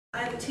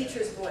I have a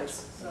teacher's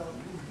voice, so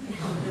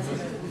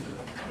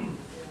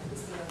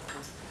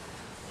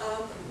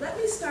let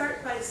me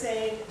start by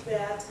saying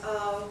that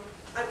I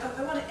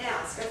want to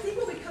ask, I think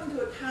when we come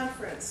to a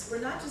conference, we're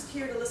not just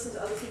here to listen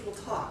to other people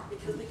talk,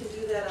 because we can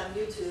do that on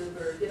YouTube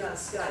or get on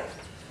Skype,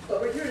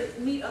 but we're here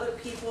to meet other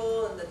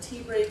people, and the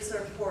tea breaks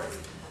are important.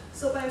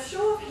 So by a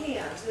show of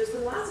hands, there's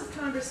been lots of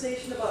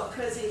conversation about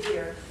Prezi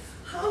here.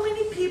 How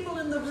many people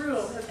in the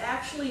room have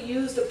actually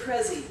used a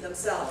Prezi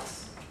themselves?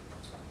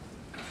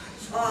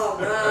 All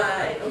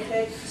right,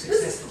 okay. So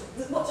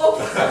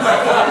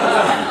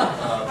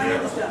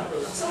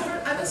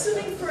I'm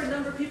assuming for a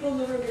number of people in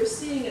the room, you're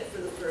seeing it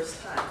for the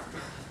first time.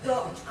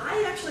 Well,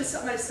 I actually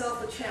set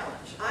myself a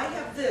challenge. I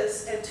have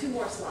this and 2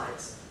 more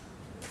slides.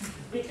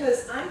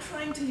 Because I'm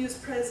trying to use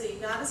Prezi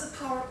not as a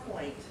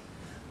PowerPoint,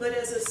 but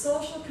as a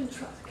social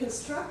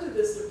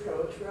constructivist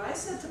approach, where I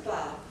said to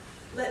Bob,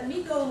 let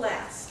me go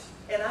last,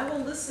 and I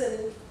will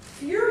listen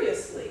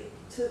furiously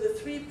to the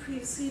 3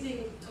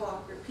 preceding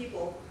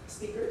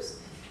speakers,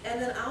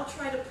 and then I'll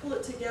try to pull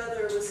it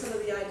together with some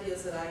of the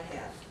ideas that I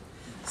had.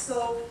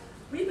 So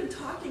we've been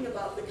talking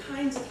about the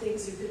kinds of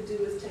things you can do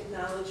with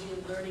technology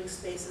and learning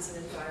spaces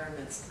and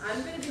environments.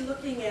 I'm going to be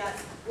looking at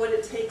what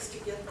it takes to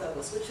get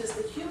those, which is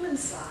the human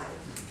side,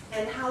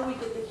 and how we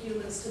get the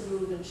humans to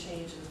move and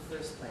change in the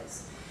first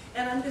place.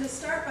 And I'm going to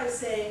start by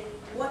saying,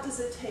 what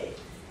does it take?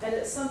 And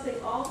it's something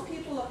all the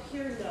people up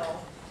here know,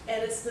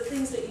 and it's the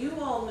things that you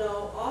all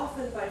know,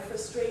 often by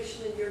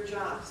frustration in your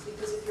jobs.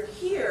 Because if you're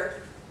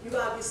here, you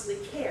obviously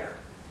care.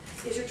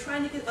 Is you're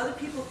trying to get other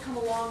people to come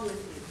along with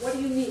you. What do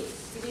you need?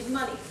 You need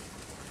money.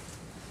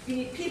 You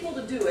need people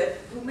to do it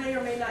who may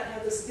or may not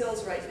have the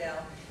skills right now.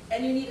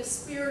 And you need a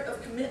spirit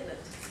of commitment,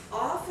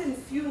 often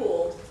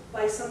fueled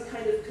by some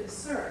kind of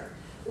concern.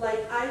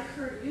 Like I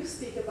heard you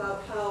speak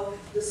about how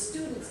the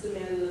students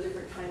demanded a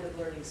different kind of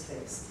learning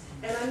space.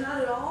 And I'm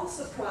not at all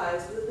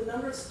surprised that the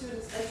number of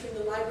students entering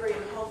the library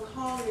in Hong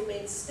Kong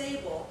remains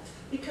stable,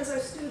 because our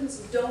students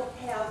don't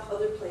have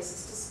other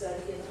places to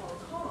study in Hong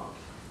Kong.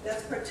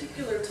 That's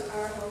particular to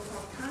our Hong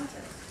Kong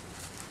context.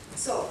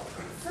 So,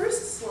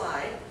 first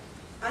slide,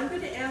 I'm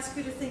going to ask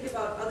you to think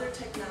about other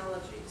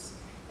technologies.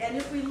 And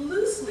if we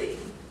loosely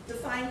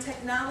define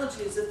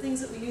technologies, the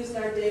things that we use in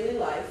our daily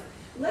life,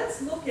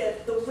 let's look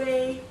at the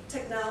way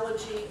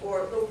technology,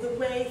 or the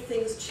way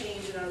things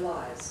change in our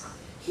lives.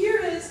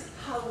 Here is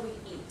how we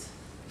eat.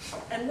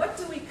 And what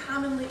do we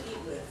commonly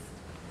eat with?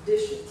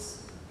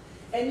 Dishes.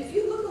 And if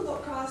you look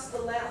across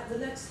the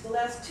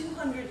last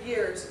 200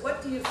 years,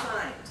 what do you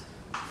find?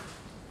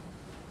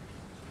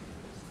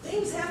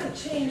 Things haven't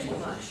changed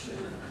much.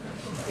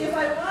 If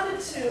I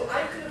wanted to,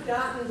 I could have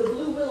gotten the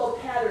blue willow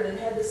pattern and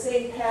had the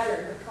same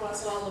pattern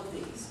across all of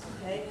these,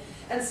 okay?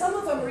 And some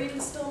of them are even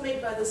still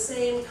made by the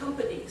same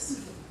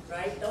companies,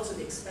 right? Those are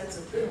the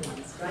expensive good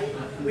ones, right?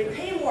 We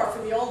pay more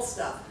for the old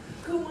stuff.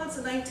 Who wants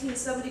a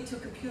 1972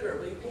 computer?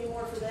 Will you pay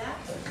more for that?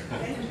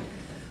 Okay.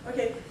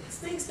 Okay,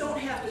 things don't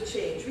have to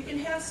change. We can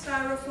have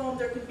styrofoam,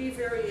 there can be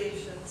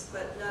variations,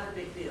 but not a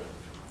big deal.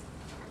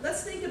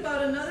 Let's think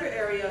about another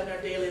area in our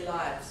daily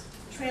lives,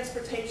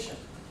 transportation.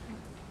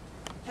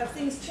 Have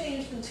things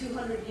changed in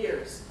 200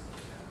 years?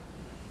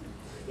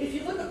 If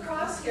you look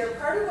across here,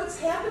 part of what's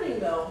happening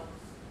though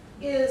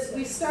is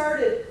we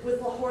started with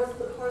the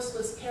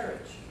horseless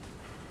carriage.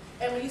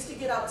 And we used to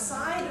get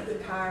outside of the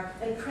car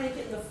and crank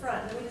it in the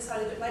front. And we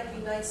decided it might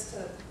be nice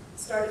to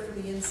start it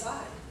from the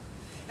inside.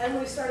 And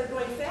when we started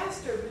going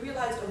faster, we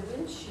realized a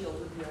windshield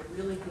would be a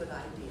really good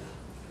idea,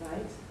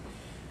 right?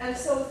 And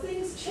so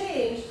things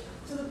changed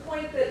to the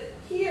point that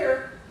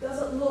here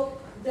doesn't look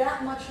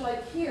that much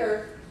like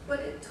here, but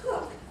it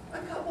took a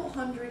couple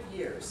hundred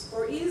years,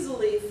 or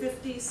easily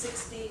 50,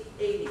 60,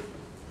 80.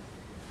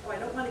 Oh, I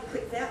don't want to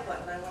click that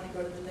button. I want to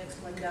go to the next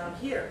one down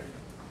here.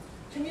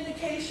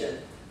 Communication.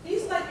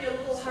 These might be a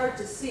little hard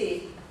to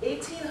see.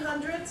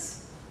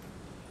 1800s,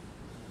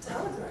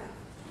 telegraph.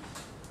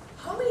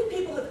 How many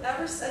people have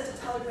ever sent a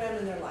telegram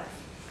in their life?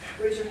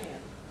 Raise your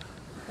hand.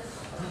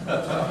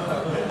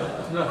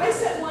 I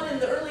sent one in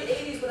the early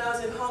 80s when I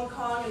was in Hong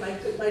Kong, and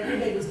my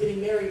roommate was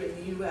getting married in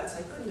the US.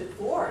 I couldn't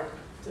afford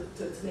to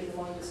make a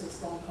long-distance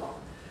phone call.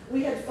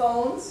 We had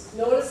phones.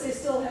 Notice they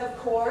still have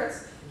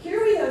cords.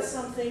 Here we have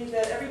something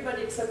that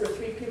everybody except for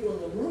 3 people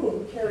in the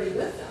room carry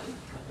with them,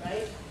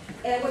 right?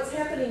 And what's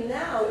happening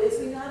now is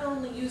we not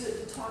only use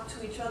it to talk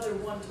to each other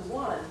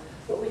one-to-one,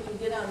 but we can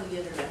get on the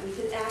internet, we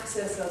can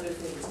access other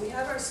things. We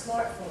have our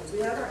smartphones, we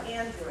have our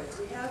Androids,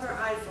 we have our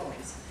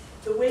iPhones.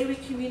 The way we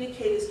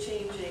communicate is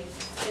changing,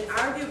 and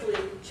arguably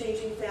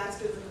changing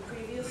faster than the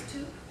previous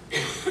 2.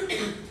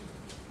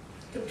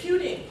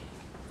 Computing.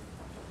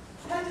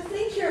 I had to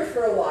think here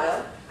for a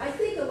while. I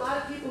think a lot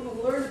of people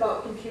who've learned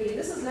about computing,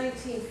 this is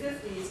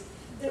 1950s,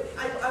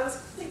 I was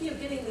thinking of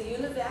getting the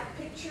UNIVAC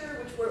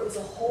picture, where it was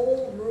a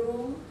whole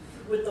room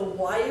with the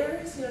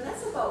wires. You know,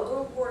 that's about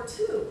World War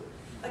II.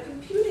 I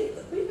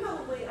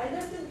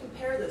never didn't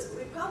compare this, but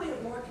we probably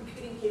have more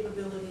computing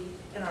capability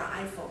in our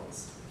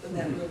iPhones than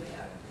that room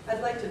had.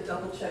 I'd like to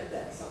double check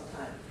that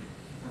sometime.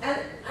 And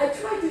I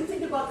tried to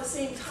think about the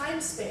same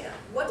time span.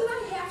 What did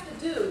I have to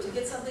do to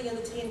get something in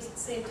the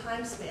same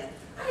time span?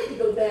 I had to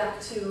go back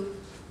to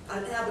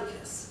an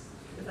abacus,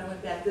 if I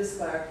went back this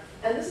far.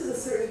 And this is a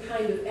certain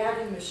kind of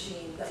adding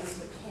machine that was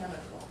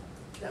mechanical,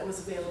 that was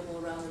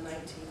available around the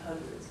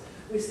 1900s.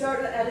 We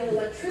started adding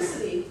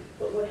electricity,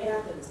 but what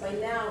happens? By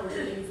now,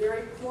 we're getting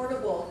very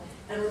portable,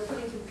 and we're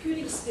putting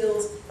computing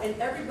skills in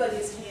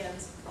everybody's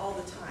hands all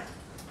the time.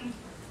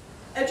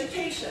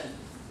 Education.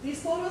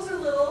 These photos are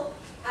little.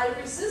 I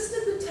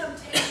resisted the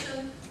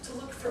temptation to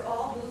look for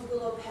all the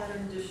little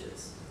pattern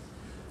dishes.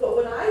 But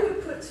what I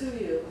would put to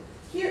you,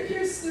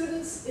 here's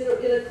students in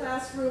a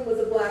classroom with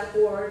a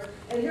blackboard,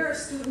 and here are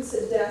students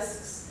at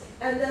desks.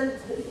 And then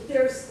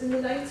there's, in the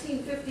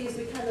 1950s,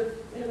 we kind of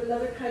have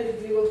another kind of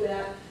view of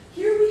that.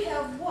 Here we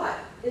have what?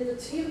 Even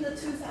the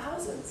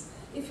 2000s.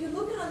 If you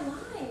look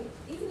online,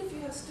 even if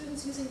you have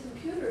students using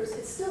computers,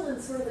 it's still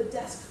in sort of a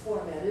desk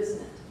format,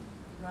 isn't it?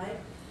 Right?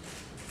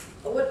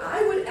 What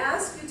I would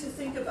ask you to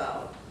think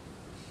about,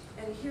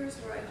 and here's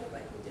where I hope I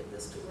can get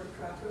this to work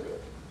properly.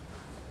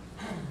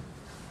 I'm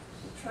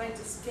trying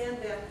to scan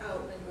back out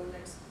and then go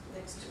next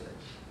to it.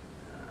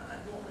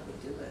 It won't let me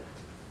do it.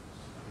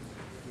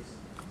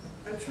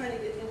 I'm trying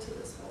to get into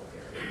this whole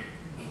area.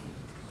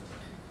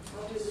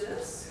 I'll do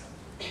this,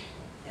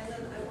 and then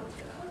I want to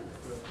get out of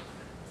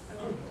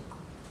it.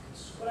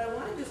 What I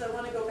want to do is I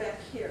want to go back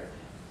here.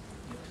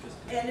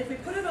 And if we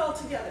put it all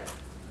together,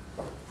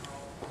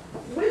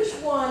 which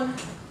one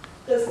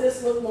does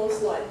this look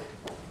most like?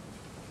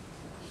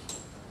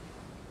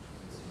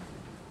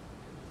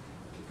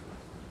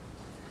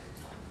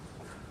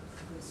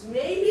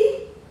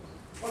 Maybe,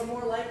 or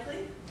more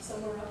likely,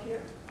 somewhere up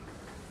here.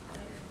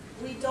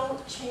 We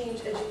don't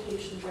change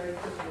education very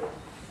quickly.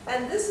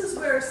 And this is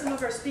where some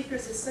of our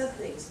speakers have said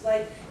things,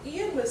 like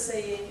Ian was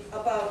saying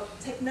about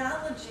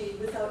technology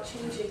without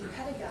changing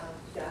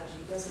pedagogy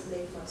doesn't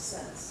make much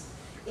sense.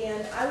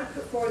 And I would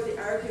put forward the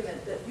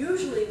argument that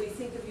usually we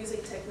think of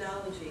using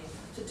technology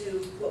to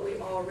do what we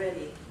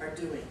already are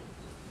doing.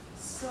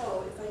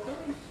 So if I go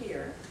in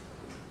here,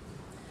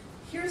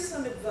 here's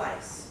some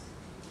advice,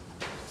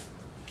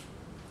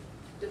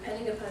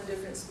 depending upon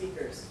different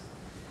speakers.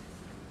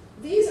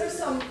 These are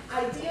some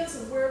ideas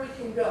of where we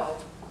can go.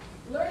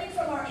 Learning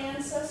from our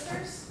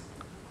ancestors,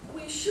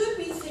 we should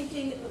be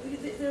thinking,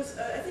 there's,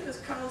 I think it was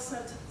Carl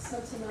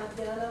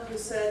Santanagana who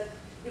said,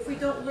 if we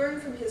don't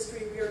learn from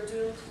history, we are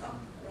doomed, oh,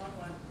 wrong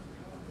one,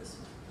 I want this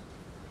one.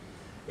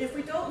 If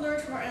we don't learn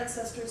from our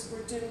ancestors,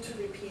 we're doomed to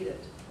repeat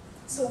it.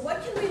 So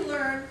what can we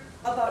learn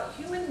about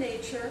human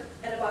nature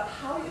and about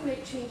how you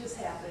make changes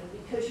happen?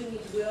 Because you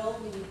need will,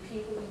 you need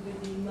people,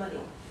 you need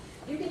money.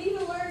 You can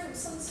even learn from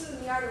Sun Tzu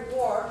in The Art of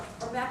War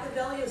or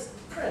Machiavelli's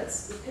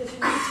Prince, because you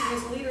need to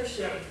use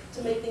leadership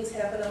to make things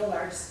happen on a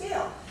large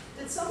scale.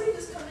 Did somebody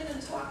just come in and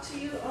talk to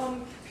you,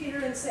 Peter,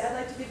 and say, I'd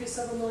like to give you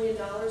several $1 million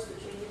for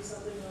changing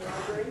something in the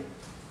library?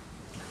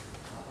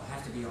 I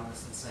have to be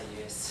honest and say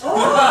yes. Oh!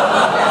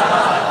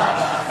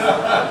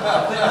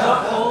 But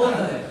not all of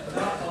it.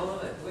 Not all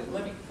of it.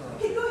 Let me.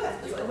 Okay, go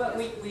ahead. Well,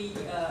 we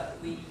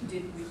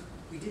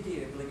did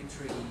the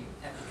obligatory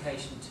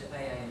application to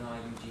AA&I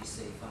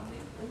UGC funding.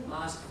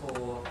 Asked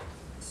for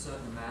a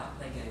certain amount.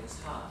 They gave us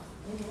half.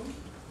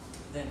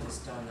 Then this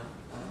donor.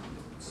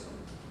 So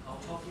I'll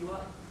top you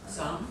up.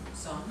 Some,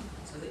 so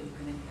that you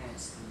can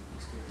enhance the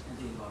experience and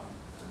the environment.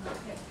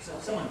 Okay. So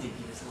someone did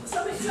give us a little.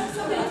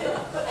 Somebody did,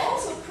 but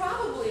also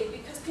probably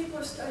because people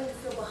are starting to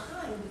feel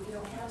behind if you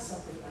don't have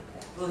something like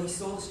that. Well, he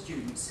saw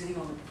students sitting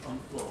on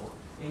the floor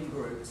in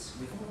groups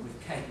with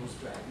cables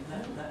dragging.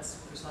 That's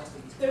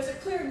precisely his. There's a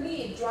clear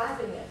need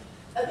driving it.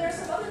 There's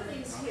some other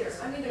things here.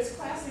 I mean, there's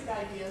classic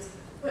ideas,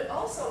 but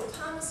also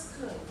Thomas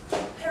Kuhn,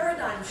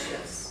 paradigm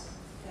shifts.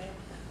 Okay?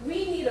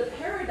 We need a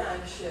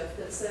paradigm shift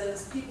that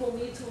says people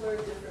need to learn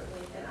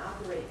differently and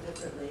operate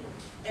differently.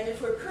 And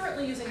if we're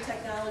currently using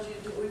technology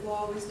to do what we've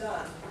always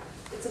done,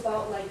 it's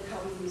about like how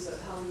we use a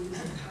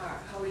car,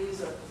 how we use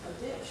a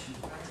dish.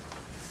 Right?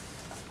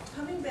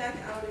 Coming back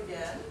out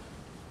again,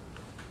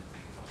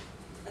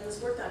 and this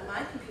worked on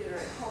my computer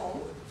at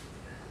home.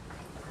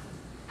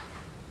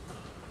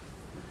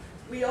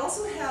 We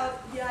also have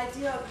the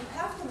idea of you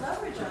have to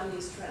leverage on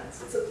these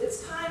trends.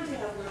 It's time to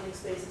have learning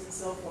spaces and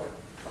so forth.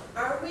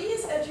 Are we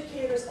as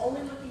educators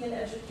only looking in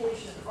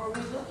education, or are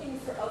we looking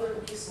for other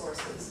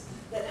resources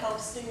that help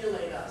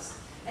stimulate us?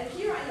 And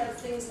here I have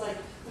things like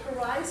the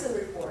Horizon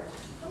Report.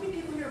 How many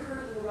people here have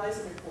heard of the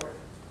Horizon Report?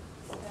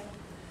 Okay.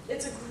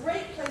 It's a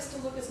great place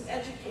to look as an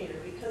educator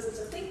because it's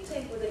a think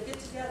tank where they get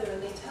together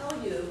and they tell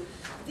you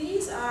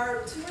these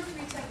are 2 or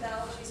 3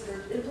 technologies that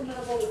are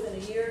implementable within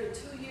a year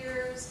to 2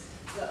 years.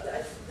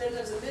 Then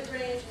there's a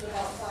mid-range and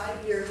about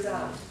 5 years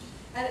out.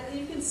 And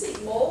you can see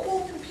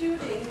mobile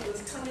computing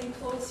is coming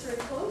closer and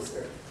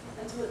closer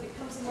until it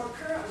becomes a more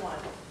current one.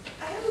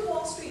 I have the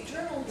Wall Street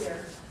Journal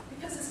here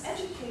because as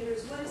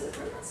educators, what is it?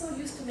 We're not so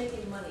used to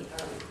making money,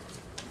 are we?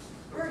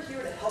 We're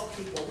here to help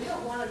people. We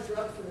don't want a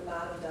drug for the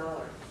bottom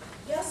dollar.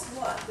 Guess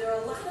what? There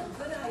are a lot of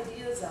good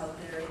ideas out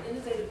there in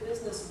innovative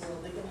business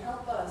world that can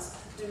help us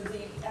do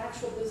the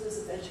actual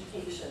business of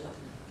education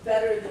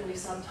better than we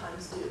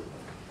sometimes do.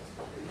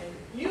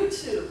 Okay.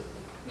 YouTube,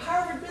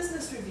 Harvard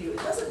Business Review. It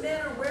doesn't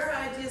matter where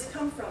ideas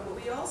come from, but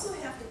we also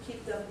have to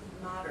keep them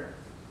modern.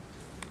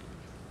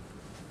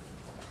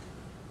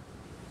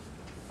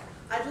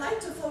 I'd like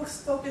to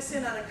focus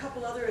in on a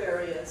couple other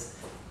areas.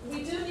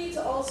 We do need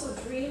to also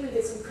dream and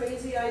get some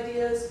crazy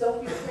ideas.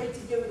 Don't be afraid to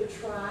give it a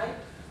try.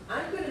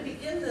 I'm going to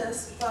begin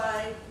this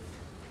by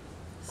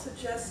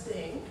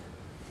suggesting,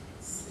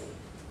 let's see,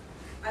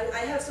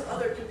 I have some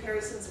other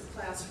comparisons of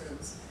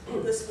classrooms.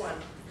 This one,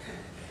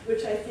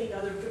 which I think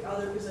other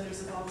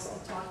presenters have also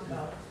talked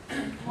about.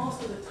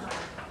 Most of the time,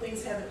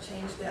 things haven't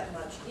changed that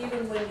much.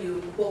 Even when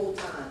you bolt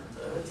on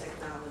the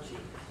technology,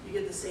 you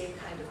get the same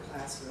kind of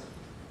classroom.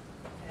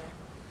 Okay?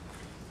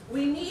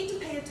 We need to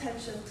pay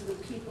attention to the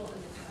people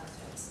and the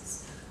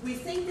contexts. We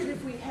think that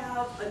if we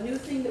have a new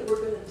thing that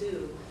we're going to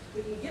do,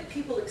 we can get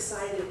people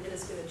excited and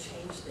it's going to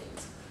change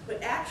things.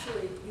 But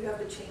actually, you have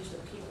to change the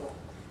people.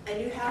 And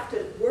you have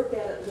to work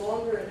at it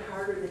longer and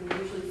harder than you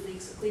usually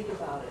think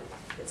about it.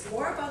 It's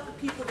more about the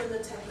people than the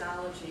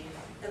technology.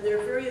 And there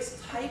are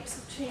various types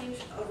of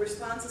change, of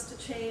responses to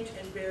change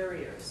and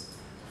barriers.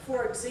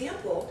 For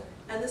example,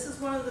 and this is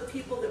one of the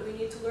people that we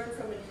need to learn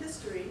from in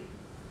history,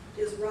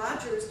 is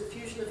Rogers'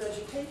 diffusion of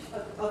education,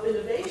 of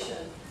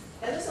innovation.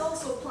 And this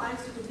also applies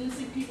to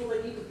convincing people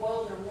they need to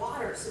boil their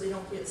water so they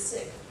don't get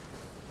sick.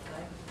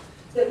 Right?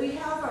 That we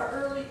have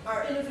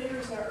our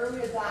innovators and our early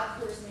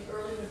adopters in the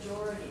early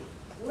majority.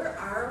 Where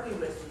are we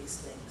with these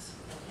things?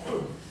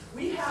 Okay?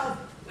 We have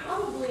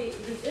probably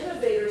the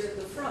innovators at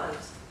the front,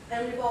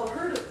 and we've all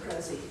heard of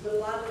Prezi, but a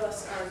lot of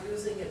us are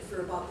using it for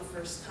about the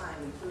first time,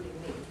 including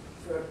me,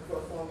 for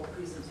a formal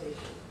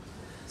presentation.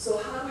 So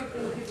how do we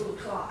bring people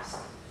across?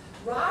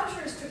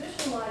 Rogers'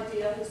 traditional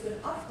idea has been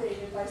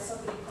updated by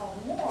somebody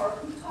called Moore,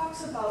 who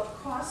talks about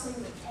crossing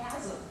the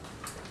chasm,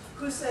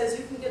 who says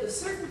you can get a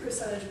certain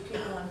percentage of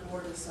people on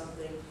board with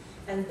something,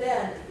 and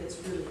then it gets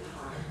really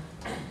hard.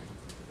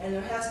 And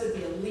there has to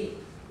be a leap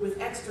with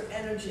extra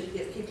energy to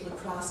get people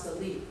across the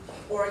leap,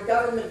 or a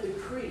government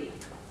decree,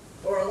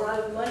 or a lot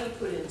of money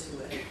put into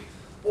it,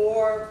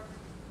 or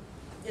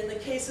in the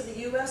case of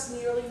the US in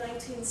the early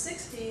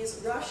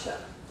 1960s, Russia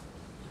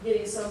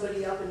getting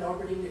somebody up and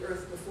orbiting the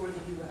Earth before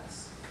the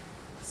US,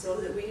 so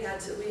that we had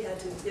to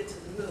get to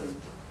the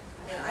moon.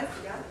 And I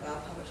forgot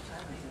about how much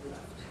time I had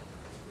left.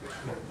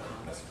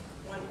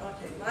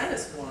 Okay,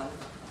 -1.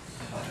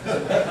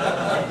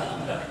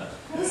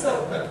 So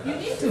you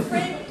need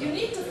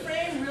to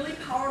frame really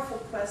powerful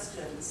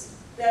questions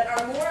that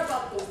are more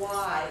about the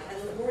why and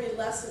worry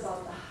less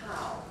about the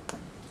how.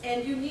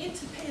 And you need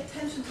to pay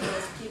attention to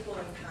those people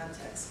in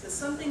context, because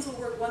some things will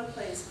work one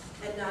place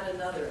and not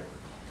another.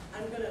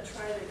 I'm going to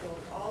try to go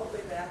all the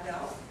way back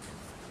out.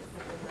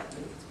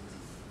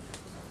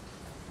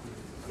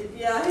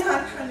 Yeah,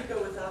 I'm trying to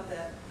go without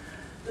that.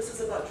 This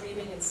is about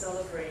dreaming and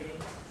celebrating.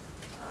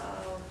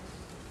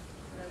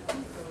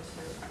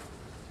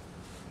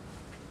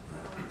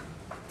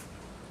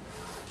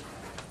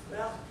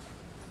 Well,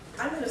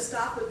 I'm going to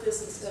stop with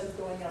this instead of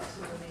going up to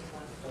the main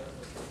one.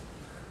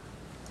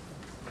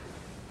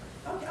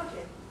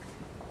 Okay.